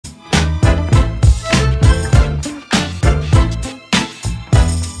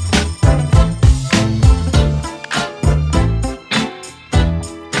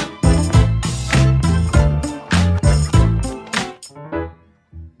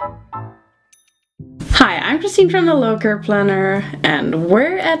Hi, I'm Christine from the Low-carbohydrate and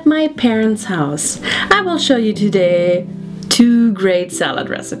we're at my parents' house. I will show you today 2 great salad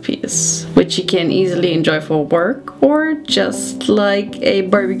recipes, which you can easily enjoy for work or just like a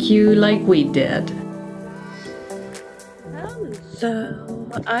barbecue like we did. So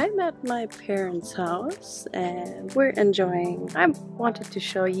I'm at my parents' house and we're enjoying. I wanted to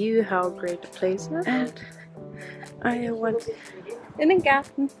show you how great the place is, and I went in den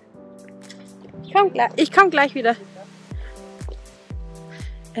Garten. Ich komm gleich wieder.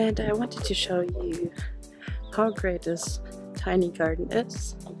 And I wanted to show you how great this tiny garden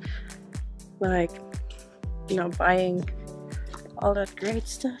is. Like, you know, buying all that great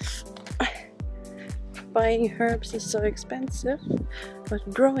stuff. Buying herbs is so expensive, but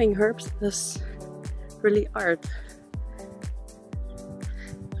growing herbs is really art.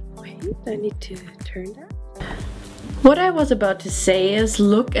 Wait, I need to turn that. What I was about to say is,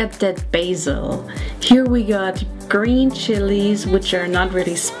 look at that basil. Here we got green chilies, which are not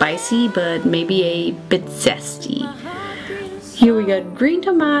really spicy, but maybe a bit zesty. Here we got green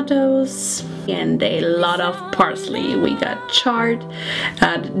tomatoes and a lot of parsley. We got chard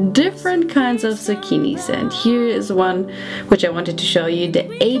and different kinds of zucchinis. And here is one which I wanted to show you, the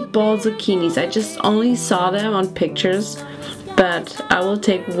 8-ball zucchinis. I just only saw them on pictures, but I will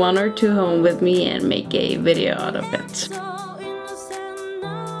take 1 or 2 home with me and make a video out of it.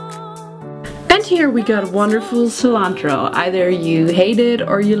 And here we got wonderful cilantro. Either you hate it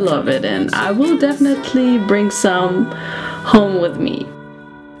or you love it, and I will definitely bring some home with me.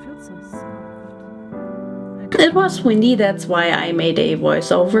 It was windy, that's why I made a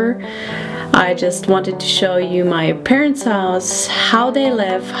voiceover. I just wanted to show you my parents' house, how they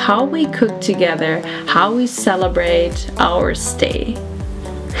live, how we cook together, how we celebrate our stay.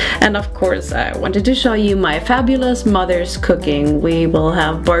 And of course, I wanted to show you my fabulous mother's cooking. We will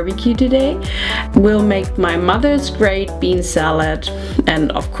have barbecue today. We'll make my mother's great bean salad.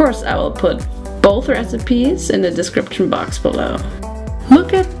 And of course, I will put both recipes in the description box below.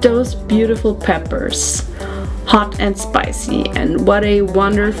 Look at those beautiful peppers. Hot and spicy, and what a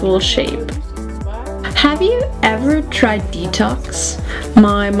wonderful shape. Have you ever tried detox?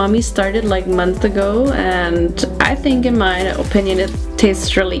 My mommy started like a month ago, and I think, in my opinion, it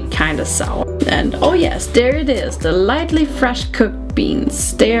tastes really kinda sour. And oh yes, there it is, the lightly fresh cooked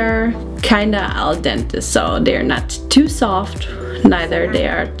beans. They're kinda al dente, so they're not too soft, neither they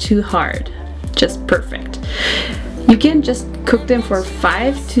are too hard. Just perfect. You can just cook them for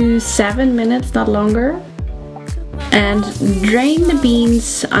 5 to 7 minutes, not longer. And drain the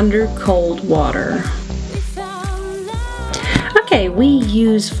beans under cold water. Okay, we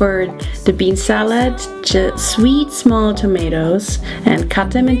use for the bean salad just sweet small tomatoes and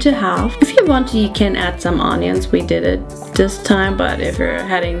cut them into half. If you want to, you can add some onions. We did it this time, but if you're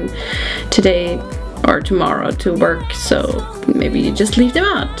heading today or tomorrow to work, so maybe you just leave them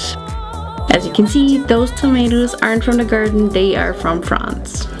out. As you can see, those tomatoes aren't from the garden, they are from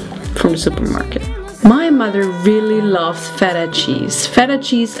France, from the supermarket. My mother really loves feta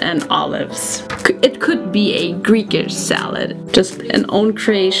cheese and olives. It could be a Greekish salad, just an own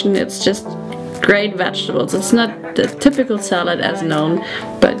creation. It's just great vegetables. It's not the typical salad as known,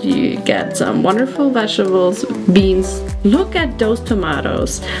 but you get some wonderful vegetables, beans. Look at those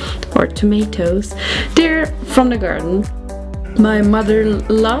tomatoes, or tomatoes. They're from the garden. My mother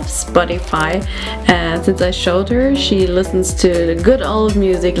loves Spotify, and since I showed her, she listens to the good old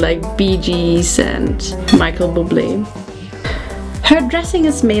music like Bee Gees and Michael Bublé. Her dressing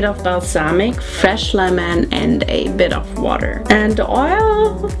is made of balsamic, fresh lemon and a bit of water. And the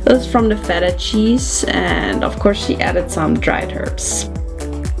oil is from the feta cheese, and of course she added some dried herbs.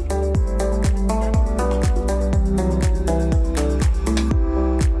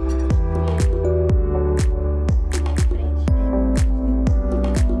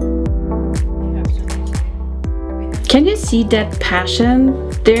 Can you see that passion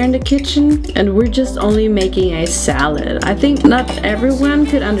there in the kitchen? And we're just only making a salad. I think not everyone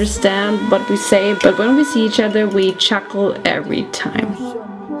could understand what we say, but when we see each other, we chuckle every time.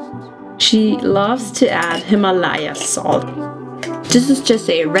 She loves to add Himalaya salt. This is just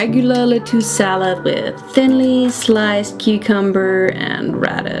a regular lettuce salad with thinly sliced cucumber and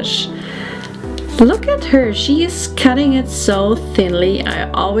radish. Look at her, she is cutting it so thinly.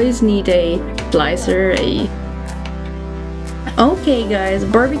 I always need a slicer, Okay guys,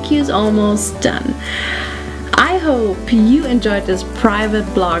 barbecue's almost done. I hope you enjoyed this private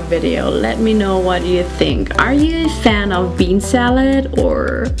blog video. Let me know what you think. Are you a fan of bean salad,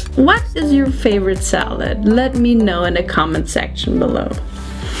 or what is your favorite salad? Let me know in the comment section below.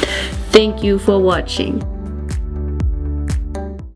 Thank you for watching.